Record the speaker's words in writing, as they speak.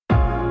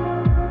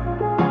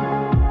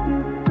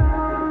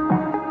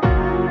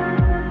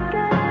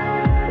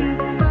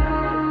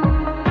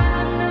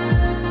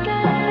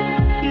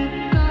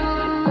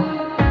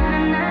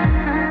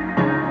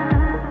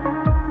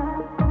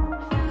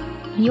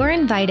You're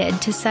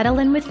invited to settle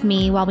in with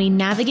me while we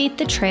navigate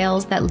the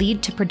trails that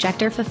lead to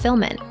projector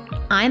fulfillment.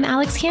 I'm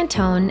Alex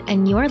Cantone,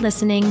 and you're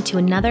listening to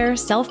another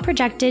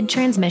self-projected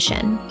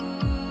transmission.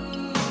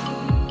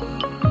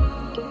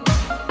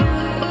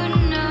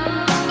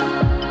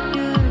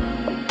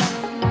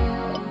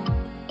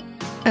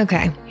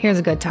 Okay, here's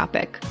a good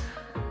topic,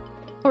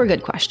 or a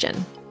good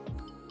question.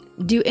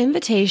 Do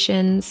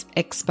invitations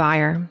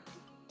expire?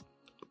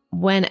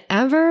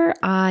 Whenever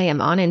I am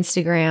on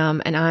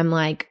Instagram and I'm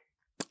like,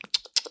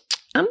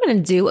 I'm going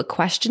to do a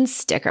question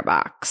sticker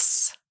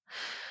box,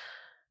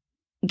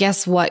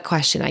 guess what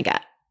question I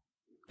get?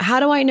 How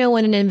do I know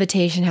when an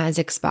invitation has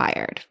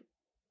expired?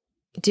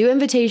 Do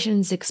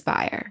invitations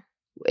expire?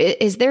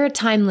 Is there a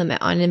time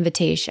limit on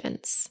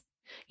invitations?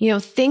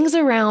 Things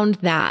around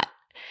that.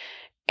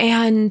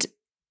 And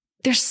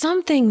there's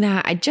something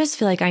that I just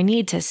feel like I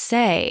need to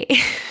say.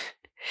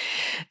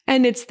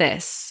 And it's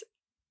this.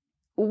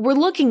 We're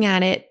looking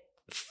at it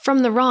from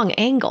the wrong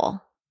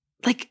angle.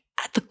 Like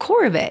at the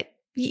core of it,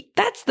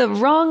 that's the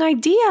wrong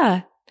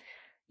idea.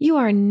 You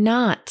are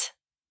not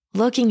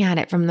looking at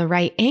it from the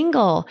right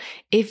angle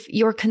if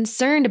you're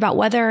concerned about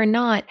whether or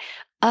not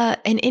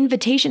an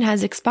invitation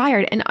has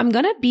expired. And I'm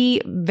going to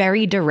be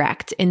very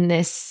direct in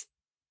this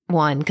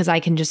one because I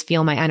can just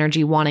feel my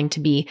energy wanting to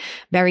be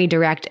very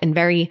direct and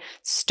very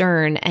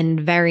stern and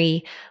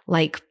very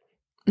like,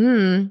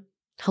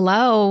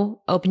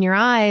 hello, open your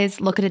eyes,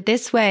 look at it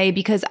this way,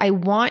 because I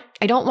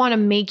don't want to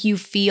make you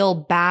feel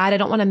bad. I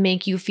don't want to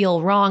make you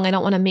feel wrong. I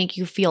don't want to make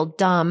you feel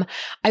dumb.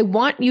 I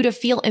want you to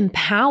feel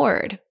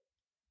empowered.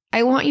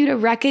 I want you to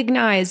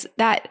recognize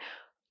that,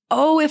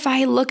 if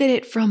I look at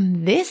it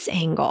from this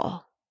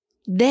angle,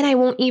 then I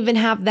won't even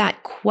have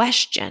that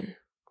question.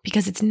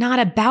 Because it's not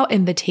about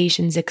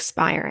invitations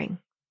expiring.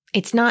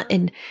 It's not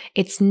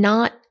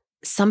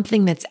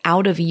something that's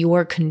out of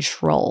your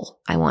control,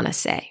 I want to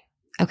say.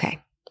 Okay,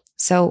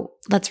 so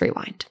let's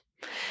rewind.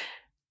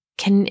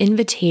 Can an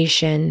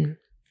invitation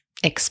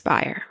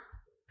expire?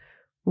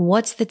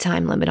 What's the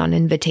time limit on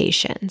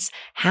invitations?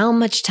 How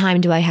much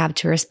time do I have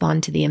to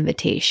respond to the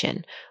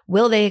invitation?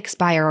 Will they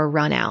expire or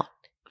run out?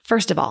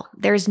 First of all,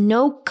 there's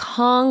no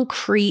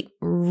concrete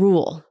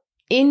rule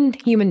in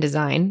human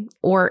design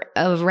or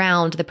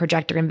around the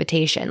projector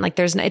invitation.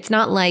 It's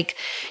not like,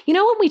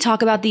 when we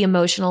talk about the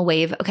emotional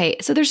wave, okay,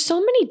 so there's so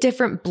many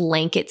different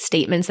blanket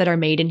statements that are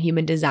made in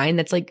human design.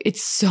 That's like,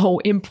 it's so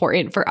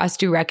important for us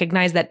to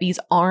recognize that these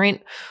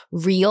aren't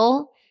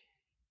real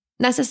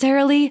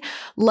necessarily.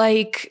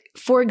 Like,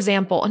 for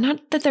example,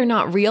 not that they're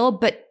not real,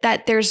 but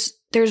that there's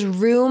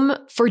room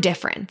for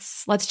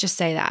difference. Let's just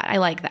say that. I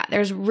like that.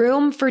 There's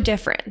room for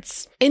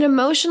difference. An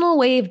emotional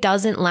wave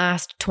doesn't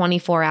last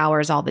 24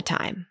 hours all the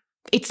time.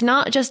 It's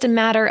not just a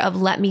matter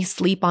of let me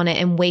sleep on it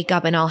and wake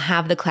up and I'll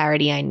have the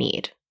clarity I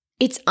need.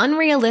 It's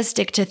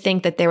unrealistic to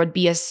think that there would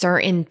be a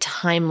certain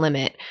time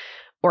limit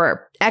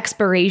or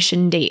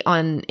expiration date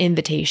on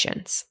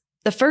invitations.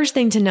 The first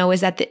thing to know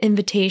is that the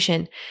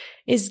invitation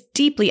is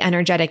deeply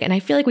energetic, and I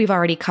feel like we've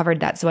already covered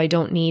that, so I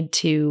don't need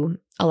to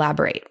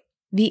elaborate.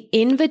 The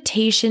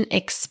invitation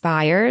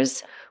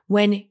expires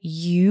when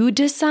you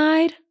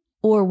decide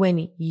or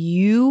when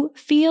you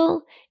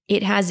feel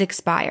it has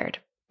expired.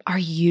 Are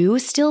you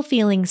still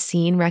feeling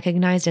seen,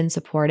 recognized, and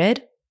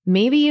supported?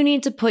 Maybe you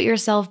need to put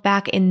yourself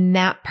back in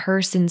that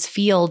person's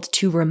field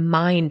to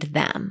remind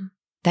them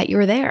that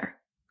you're there.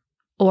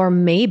 Or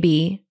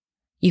maybe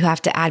you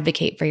have to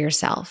advocate for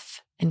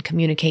yourself and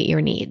communicate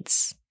your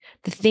needs.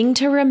 The thing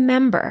to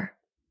remember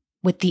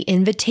with the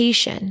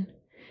invitation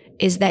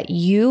is that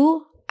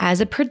you,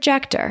 as a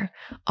projector,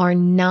 are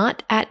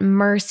not at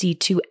mercy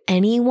to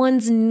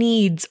anyone's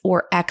needs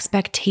or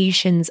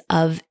expectations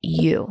of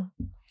you.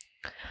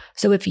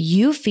 So if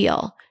you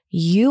feel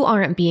you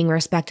aren't being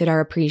respected or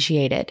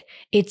appreciated,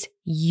 it's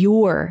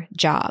your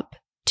job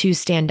to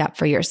stand up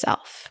for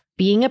yourself.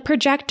 Being a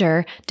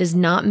projector does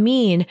not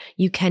mean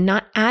you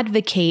cannot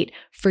advocate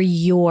for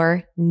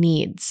your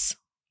needs.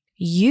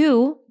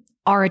 You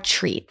are a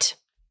treat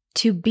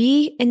to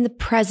be in the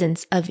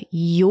presence of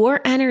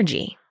your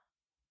energy.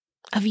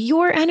 To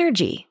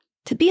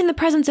be in the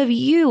presence of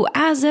you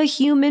as a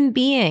human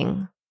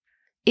being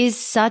is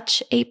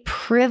such a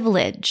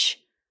privilege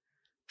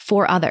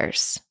for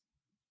others.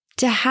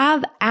 To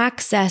have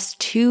access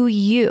to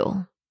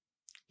you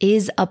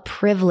is a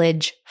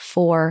privilege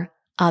for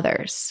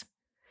others.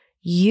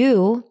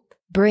 You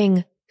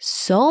bring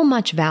so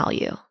much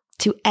value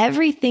to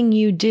everything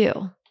you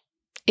do.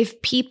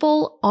 If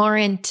people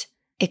aren't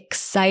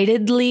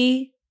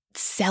excitedly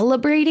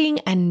celebrating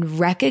and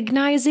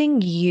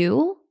recognizing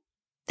you,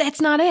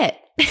 that's not it.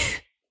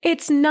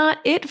 It's not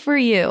it for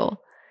you.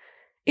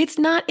 It's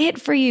not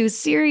it for you.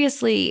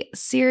 Seriously.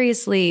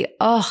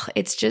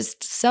 It's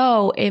just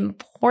so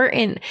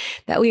important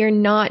that we are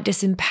not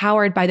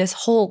disempowered by this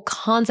whole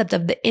concept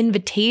of the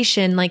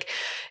invitation. Like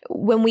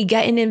when we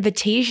get an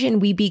invitation,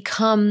 we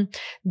become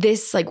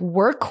this like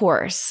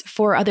workhorse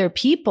for other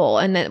people,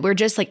 and that we're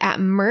just like at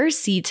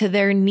mercy to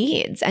their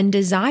needs and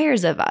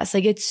desires of us.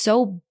 Like it's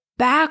so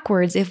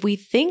backwards if we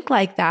think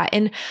like that.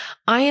 And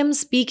I am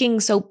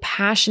speaking so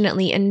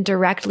passionately and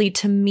directly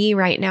to me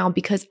right now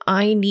because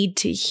I need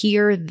to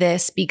hear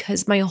this,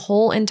 because my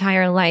whole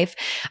entire life,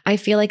 I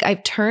feel like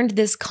I've turned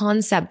this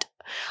concept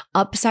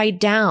upside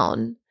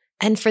down.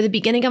 And for the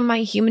beginning of my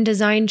human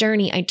design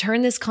journey, I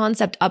turned this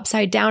concept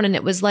upside down, and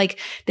it was like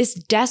this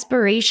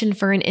desperation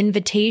for an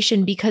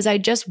invitation because I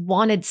just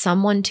wanted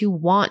someone to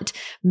want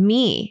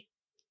me.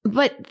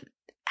 But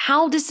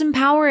how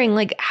disempowering,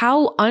 like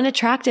how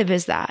unattractive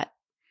is that?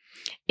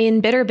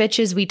 In Bitter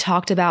Bitches, we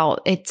talked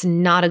about it's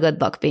not a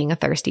good look being a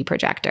thirsty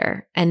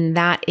projector, and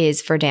that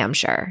is for damn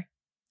sure.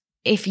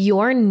 If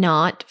you're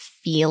not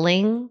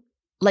feeling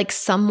like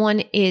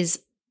someone is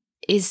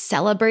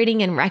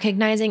celebrating and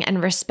recognizing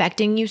and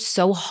respecting you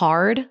so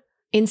hard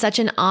in such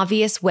an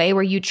obvious way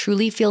where you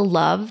truly feel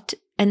loved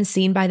and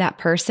seen by that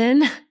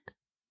person,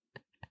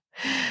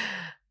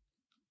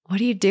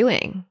 what are you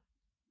doing?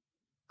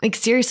 Like,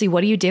 seriously,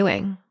 what are you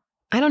doing?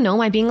 I don't know.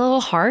 Am I being a little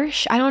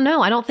harsh? I don't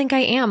know. I don't think I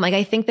am. Like,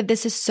 I think that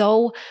this is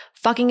so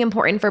fucking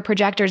important for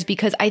projectors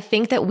because I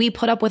think that we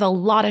put up with a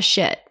lot of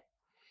shit.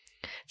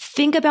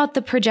 Think about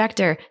the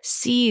projector,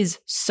 sees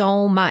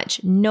so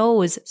much,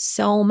 knows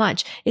so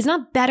much, is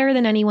not better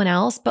than anyone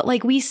else, but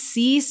like we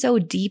see so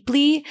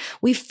deeply,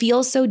 we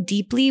feel so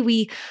deeply.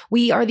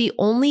 We are the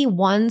only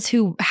ones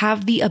who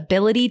have the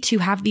ability to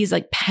have these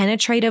like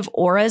penetrative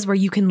auras where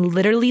you can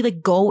literally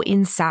like go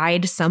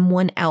inside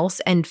someone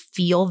else and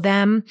feel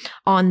them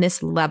on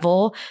this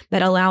level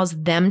that allows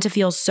them to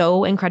feel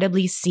so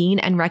incredibly seen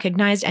and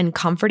recognized and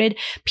comforted.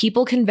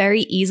 People can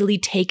very easily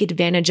take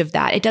advantage of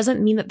that. It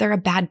doesn't mean that they're a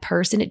bad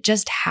person. It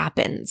just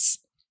happens.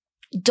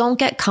 Don't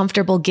get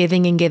comfortable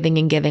giving and giving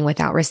and giving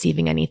without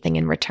receiving anything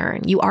in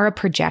return. You are a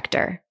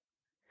projector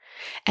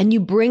and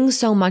you bring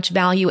so much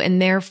value, and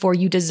therefore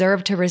you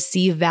deserve to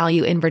receive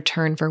value in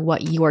return for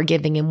what you are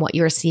giving and what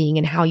you're seeing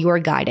and how you are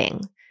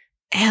guiding.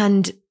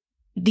 And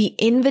the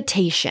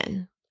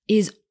invitation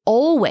is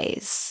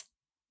always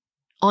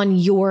on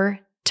your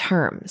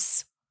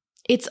terms.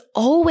 It's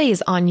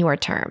always on your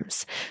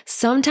terms.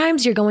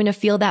 Sometimes you're going to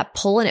feel that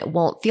pull and it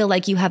won't feel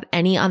like you have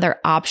any other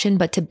option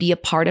but to be a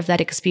part of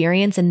that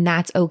experience, and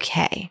that's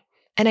okay.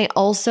 And I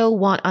also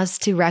want us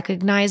to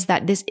recognize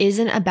that this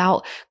isn't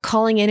about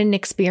calling in an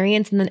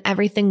experience and then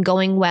everything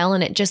going well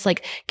and it just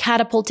like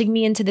catapulting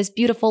me into this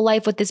beautiful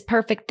life with this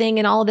perfect thing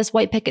and all of this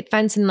white picket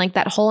fence and like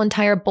that whole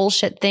entire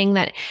bullshit thing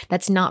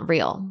that's not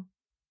real.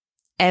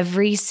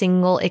 Every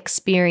single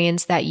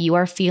experience that you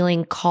are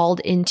feeling called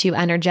into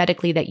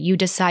energetically that you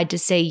decide to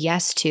say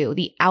yes to,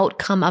 the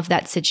outcome of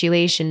that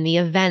situation, the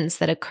events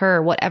that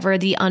occur, whatever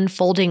the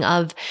unfolding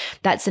of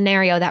that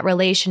scenario, that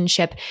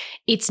relationship,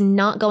 it's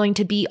not going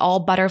to be all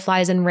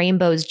butterflies and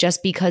rainbows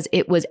just because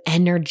it was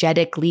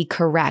energetically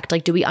correct.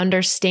 Like, do we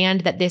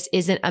understand that this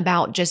isn't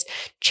about just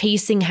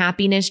chasing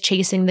happiness,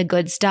 chasing the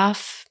good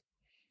stuff?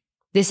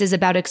 This is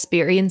about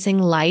experiencing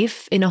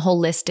life in a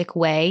holistic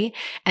way.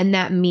 And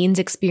that means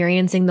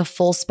experiencing the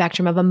full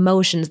spectrum of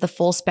emotions, the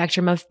full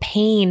spectrum of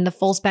pain, the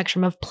full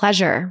spectrum of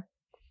pleasure,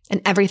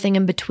 and everything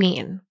in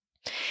between.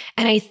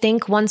 And I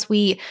think once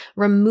we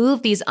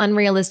remove these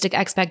unrealistic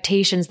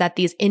expectations that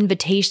these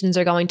invitations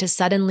are going to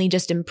suddenly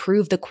just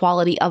improve the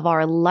quality of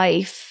our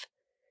life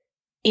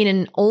in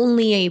an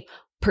only a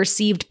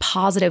perceived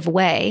positive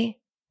way,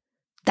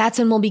 that's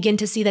when we'll begin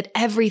to see that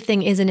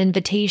everything is an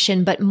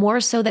invitation, but more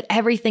so that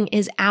everything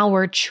is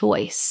our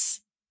choice.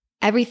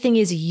 Everything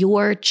is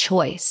your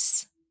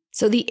choice.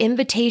 So the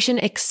invitation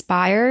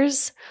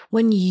expires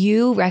when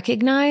you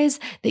recognize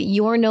that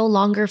you're no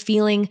longer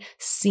feeling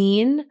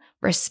seen,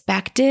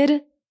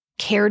 respected,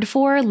 cared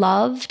for,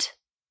 loved.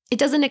 It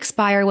doesn't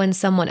expire when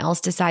someone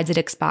else decides it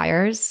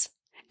expires.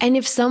 And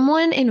if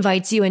someone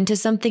invites you into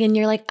something and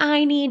you're like,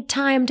 I need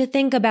time to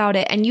think about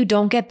it, and you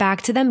don't get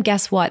back to them,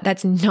 guess what?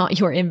 That's not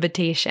your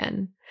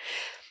invitation.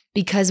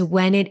 Because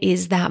when it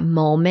is that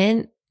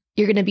moment,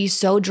 you're going to be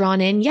so drawn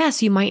in.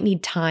 Yes, you might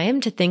need time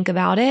to think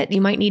about it.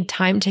 You might need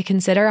time to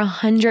consider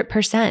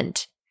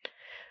 100%.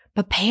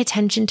 But pay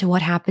attention to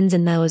what happens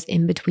in those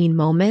in-between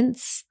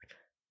moments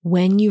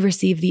when you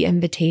receive the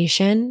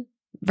invitation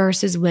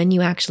versus when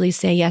you actually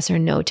say yes or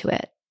no to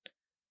it.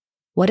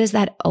 What does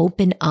that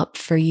open up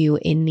for you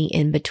in the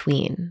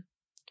in-between?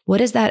 What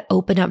does that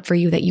open up for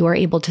you that you are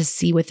able to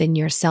see within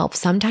yourself?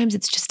 Sometimes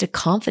it's just a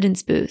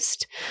confidence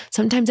boost.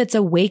 Sometimes it's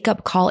a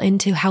wake-up call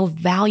into how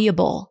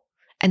valuable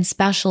and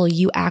special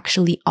you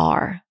actually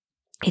are.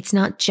 It's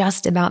not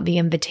just about the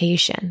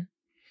invitation.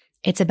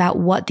 It's about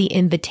what the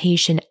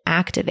invitation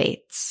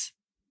activates.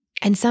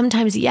 And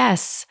sometimes,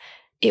 yes,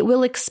 it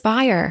will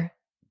expire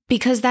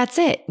because that's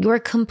it. You're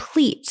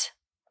complete.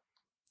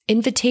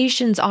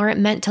 Invitations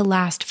aren't meant to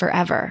last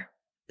forever.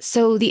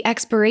 So the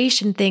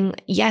expiration thing,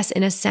 yes,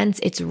 in a sense,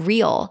 it's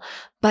real,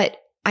 but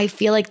I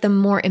feel like the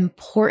more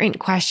important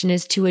question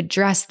is to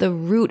address the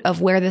root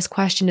of where this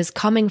question is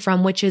coming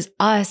from, which is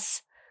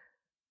us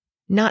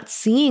not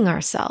seeing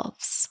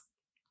ourselves,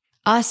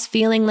 us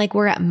feeling like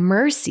we're at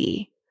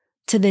mercy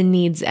to the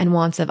needs and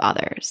wants of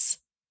others.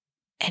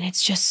 And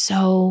it's just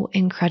so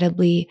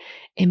incredibly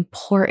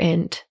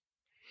important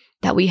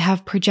that we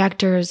have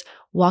projectors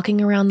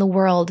walking around the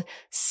world,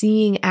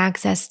 seeing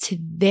access to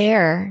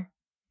their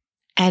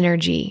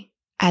energy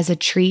as a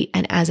treat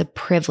and as a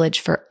privilege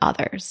for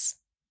others.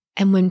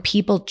 And when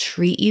people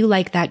treat you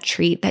like that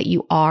treat that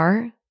you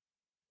are,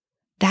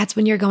 that's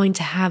when you're going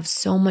to have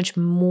so much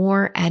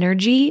more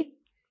energy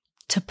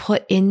to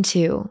put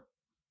into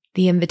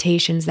the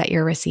invitations that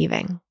you're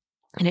receiving.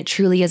 And it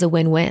truly is a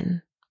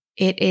win-win.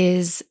 It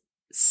is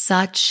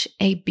such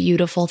a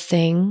beautiful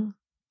thing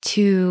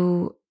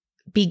to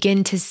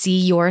begin to see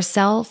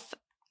yourself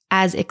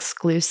as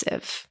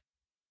exclusive.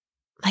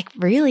 Like,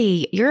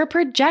 really, you're a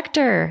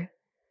projector.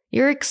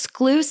 You're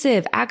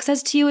exclusive.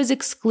 Access to you is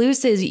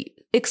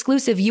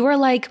exclusive. You are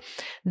like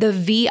the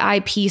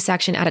VIP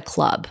section at a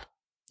club.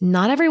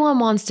 Not everyone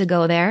wants to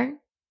go there.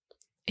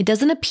 It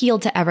doesn't appeal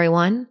to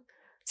everyone.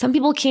 Some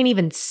people can't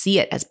even see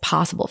it as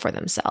possible for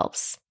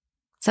themselves.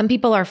 Some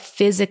people are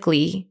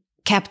physically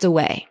kept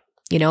away,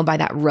 by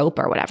that rope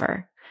or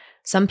whatever.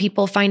 Some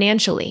people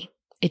financially,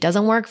 it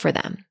doesn't work for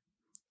them.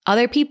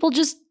 Other people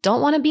just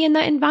don't want to be in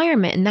that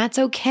environment, and that's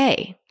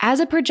okay. As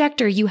a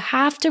projector, you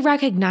have to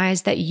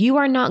recognize that you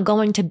are not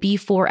going to be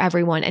for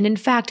everyone. And in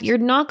fact, you're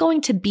not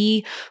going to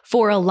be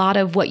for a lot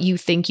of what you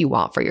think you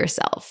want for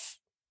yourself.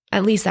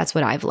 At least that's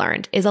what I've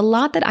learned, is a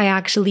lot that I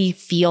actually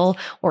feel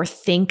or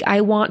think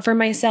I want for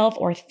myself,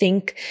 or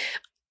think,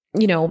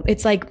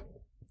 it's like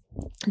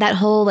that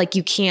whole, like,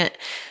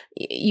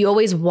 you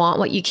always want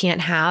what you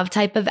can't have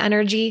type of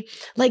energy.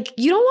 Like,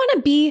 you don't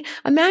want to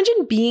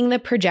imagine being the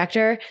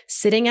projector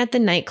sitting at the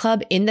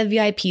nightclub in the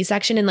VIP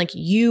section, and like,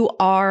 you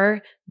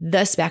are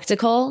the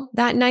spectacle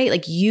that night.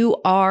 Like, you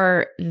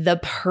are the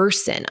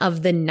person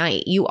of the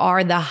night. You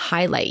are the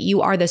highlight.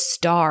 You are the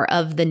star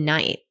of the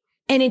night.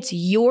 And it's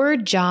your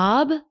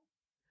job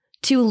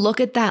to look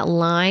at that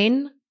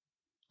line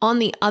on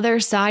the other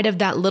side of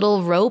that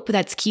little rope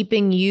that's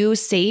keeping you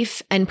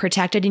safe and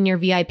protected in your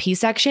VIP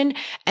section,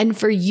 and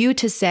for you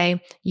to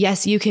say,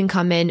 yes, you can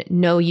come in.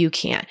 No, you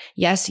can't.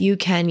 Yes, you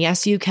can.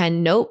 Yes, you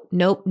can. Nope,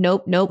 nope,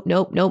 nope, nope,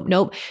 nope, nope,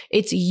 nope.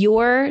 It's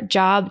your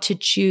job to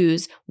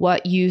choose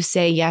what you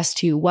say yes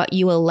to, what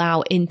you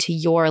allow into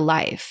your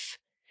life.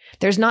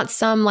 There's not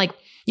some, like,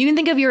 you can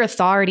think of your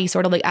authority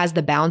sort of like as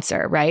the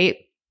bouncer, right?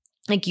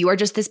 Like, you are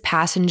just this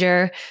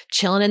passenger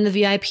chilling in the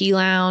VIP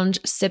lounge,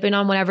 sipping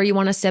on whatever you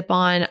want to sip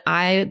on.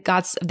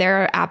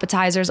 There are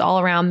appetizers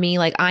all around me.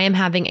 Like, I'm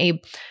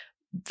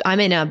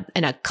in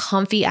a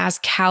comfy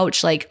ass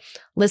couch, like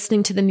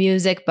listening to the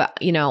music, but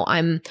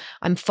I'm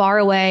far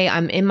away.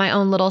 I'm in my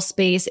own little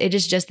space. It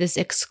is just this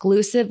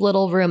exclusive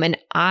little room, and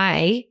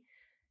I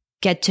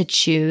get to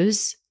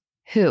choose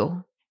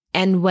who.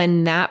 And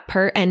when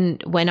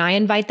when I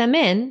invite them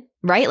in,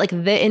 right? Like,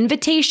 the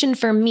invitation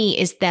for me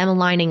is them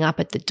lining up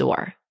at the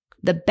door.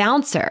 The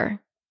bouncer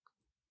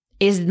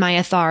is my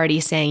authority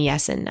saying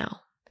yes and no.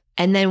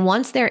 And then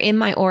once they're in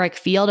my auric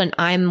field and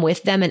I'm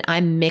with them and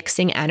I'm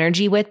mixing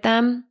energy with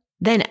them,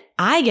 then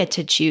I get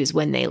to choose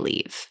when they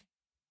leave.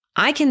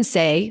 I can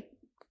say,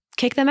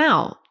 kick them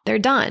out. They're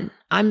done.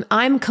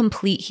 I'm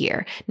complete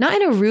here. Not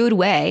in a rude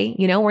way.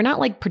 We're not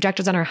like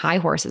projectors on our high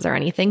horses or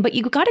anything, but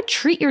you got to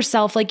treat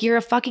yourself like you're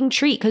a fucking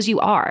treat, because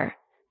you are.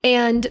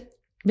 And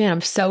man,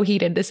 I'm so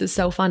heated. This is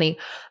so funny.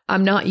 I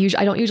don't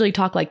usually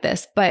talk like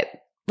this, but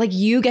like,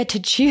 you get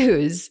to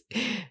choose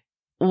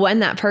when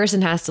that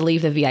person has to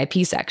leave the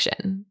VIP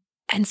section.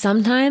 And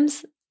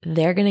sometimes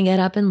they're going to get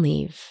up and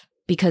leave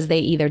because they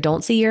either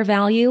don't see your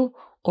value,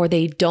 or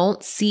they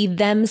don't see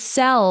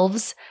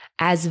themselves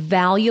as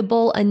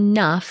valuable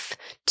enough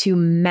to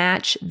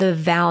match the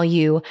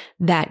value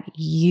that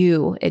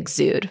you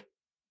exude.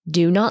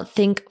 Do not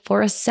think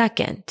for a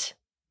second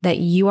that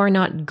you are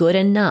not good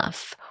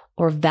enough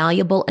or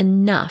valuable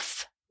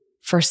enough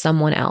for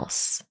someone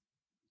else.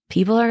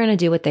 People are going to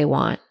do what they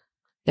want.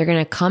 They're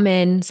going to come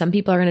in. Some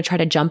people are going to try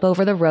to jump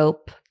over the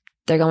rope.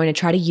 They're going to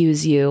try to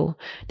use you.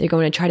 They're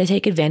going to try to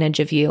take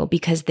advantage of you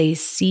because they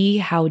see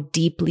how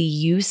deeply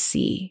you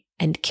see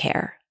and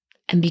care.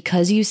 And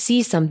because you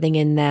see something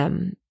in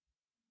them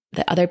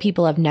that other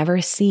people have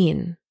never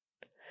seen,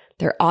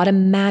 they're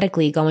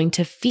automatically going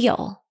to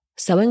feel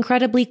so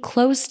incredibly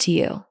close to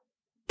you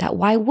that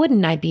why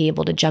wouldn't I be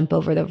able to jump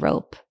over the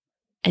rope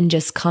and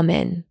just come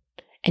in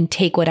and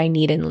take what I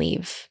need and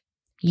leave?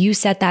 You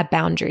set that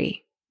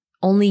boundary.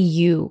 Only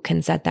you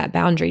can set that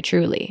boundary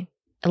truly.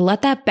 And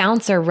let that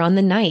bouncer run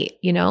the night,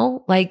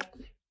 Like,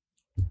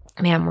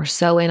 man, we're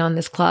so in on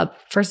this club.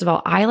 First of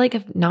all, I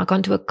have not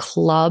gone to a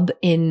club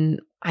in,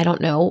 I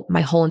don't know,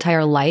 my whole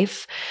entire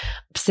life,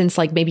 since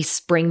like maybe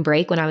spring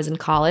break when I was in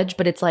college.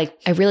 But it's like,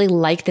 I really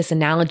like this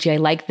analogy. I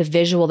like the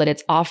visual that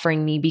it's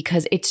offering me,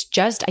 because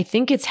I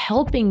think it's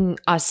helping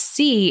us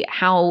see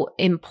how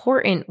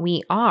important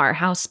we are,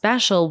 how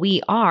special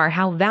we are,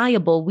 how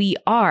valuable we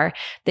are.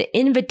 The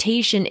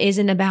invitation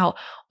isn't about,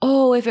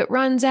 oh, if it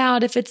runs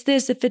out, if it's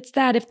this, if it's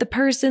that, if the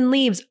person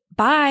leaves,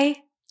 bye,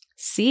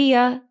 see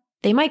ya.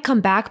 They might come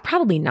back,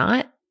 probably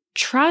not.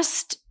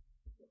 Trust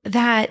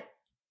that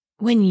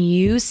when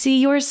you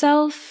see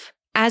yourself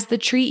as the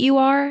treat you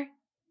are,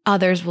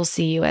 others will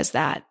see you as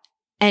that.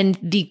 and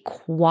the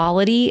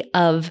quality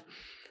of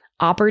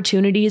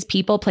opportunities,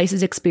 people,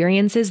 places,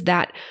 experiences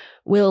that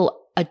will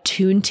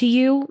attune to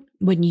you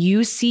when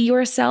you see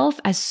yourself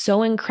as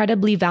so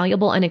incredibly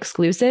valuable and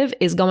exclusive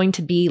is going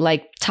to be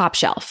like top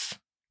shelf.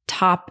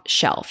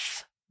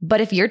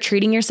 But if you're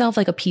treating yourself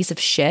like a piece of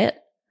shit,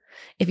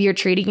 if you're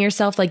treating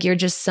yourself like you're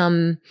just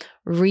some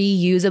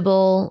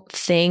reusable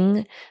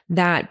thing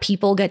that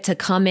people get to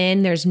come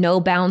in, there's no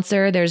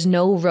bouncer, there's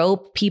no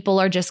rope, people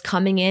are just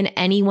coming in,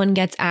 anyone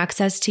gets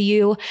access to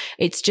you.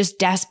 It's just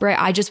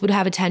desperate. I just would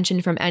have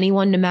attention from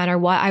anyone no matter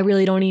what. I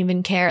really don't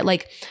even care.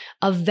 Like,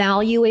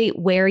 evaluate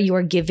where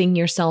you're giving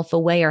yourself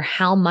away or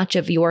how much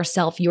of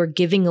yourself you're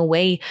giving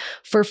away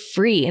for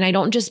free. And I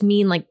don't just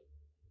mean like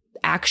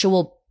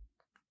actual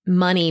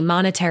money,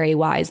 monetary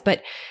wise,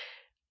 but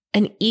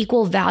an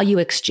equal value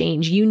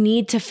exchange. You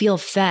need to feel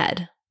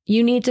fed.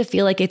 You need to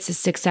feel like it's a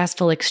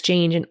successful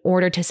exchange in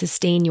order to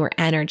sustain your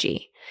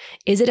energy.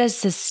 Is it a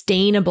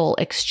sustainable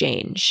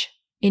exchange?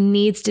 It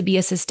needs to be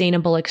a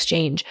sustainable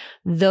exchange.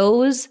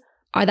 Those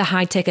are the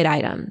high ticket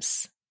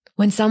items.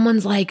 When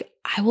someone's like,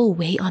 I will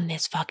wait on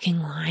this fucking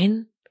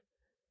line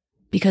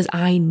because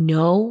I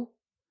know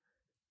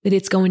that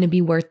it's going to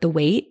be worth the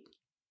wait.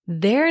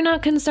 They're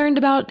not concerned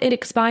about it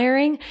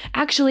expiring.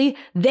 Actually,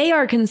 they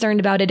are concerned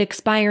about it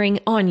expiring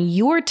on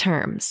your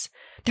terms.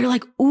 They're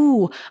like,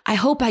 ooh, I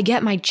hope I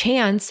get my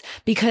chance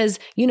because,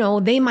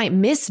 they might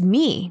miss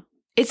me.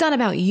 It's not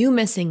about you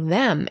missing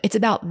them. It's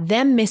about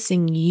them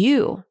missing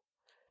you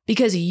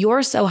because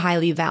you're so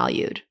highly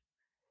valued,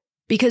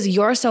 because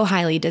you're so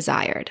highly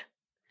desired.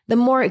 The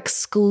more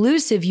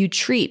exclusive you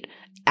treat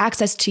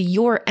access to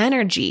your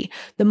energy,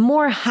 the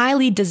more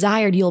highly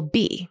desired you'll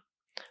be.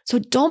 So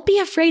don't be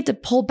afraid to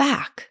pull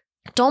back.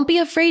 Don't be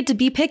afraid to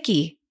be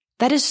picky.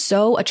 That is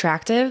so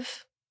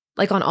attractive,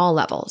 like on all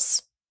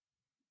levels.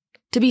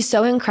 To be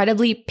so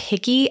incredibly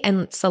picky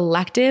and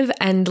selective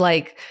and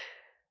like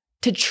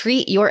to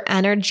treat your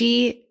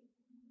energy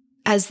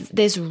as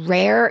this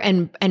rare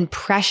and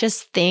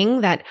precious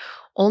thing that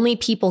only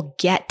people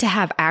get to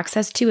have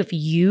access to if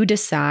you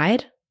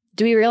decide.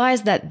 Do we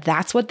realize that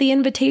that's what the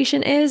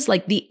invitation is?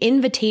 Like the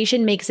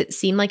invitation makes it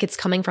seem like it's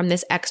coming from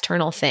this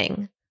external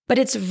thing. But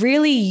it's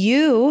really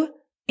you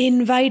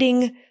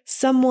inviting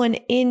someone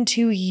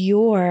into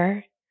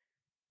your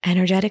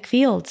energetic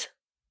field.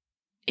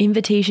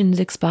 Invitations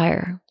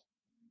expire.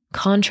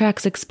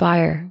 Contracts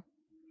expire.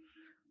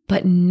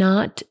 But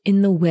not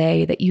in the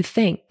way that you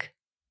think.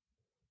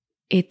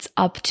 It's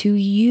up to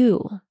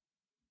you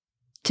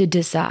to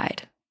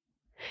decide.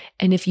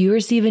 And if you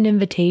receive an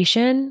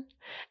invitation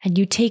and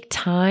you take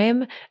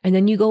time and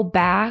then you go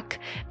back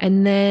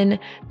and then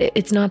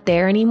it's not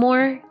there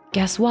anymore,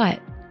 guess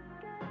what?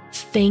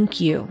 Thank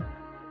you.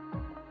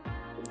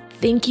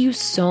 Thank you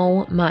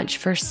so much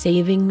for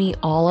saving me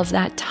all of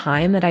that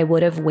time that I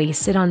would have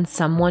wasted on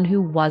someone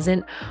who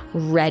wasn't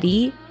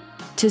ready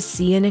to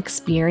see and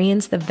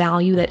experience the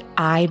value that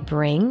I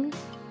bring.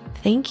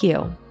 Thank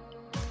you.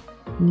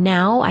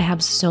 Now I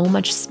have so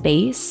much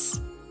space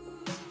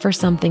for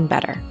something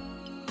better.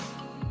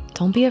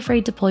 Don't be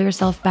afraid to pull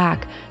yourself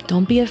back.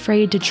 Don't be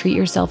afraid to treat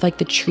yourself like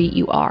the treat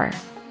you are.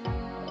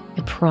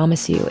 I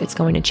promise you, it's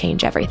going to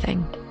change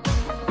everything.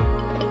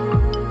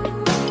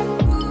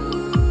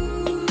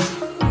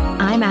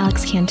 I'm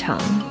Alex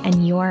Cantone,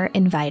 and you're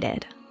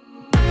invited.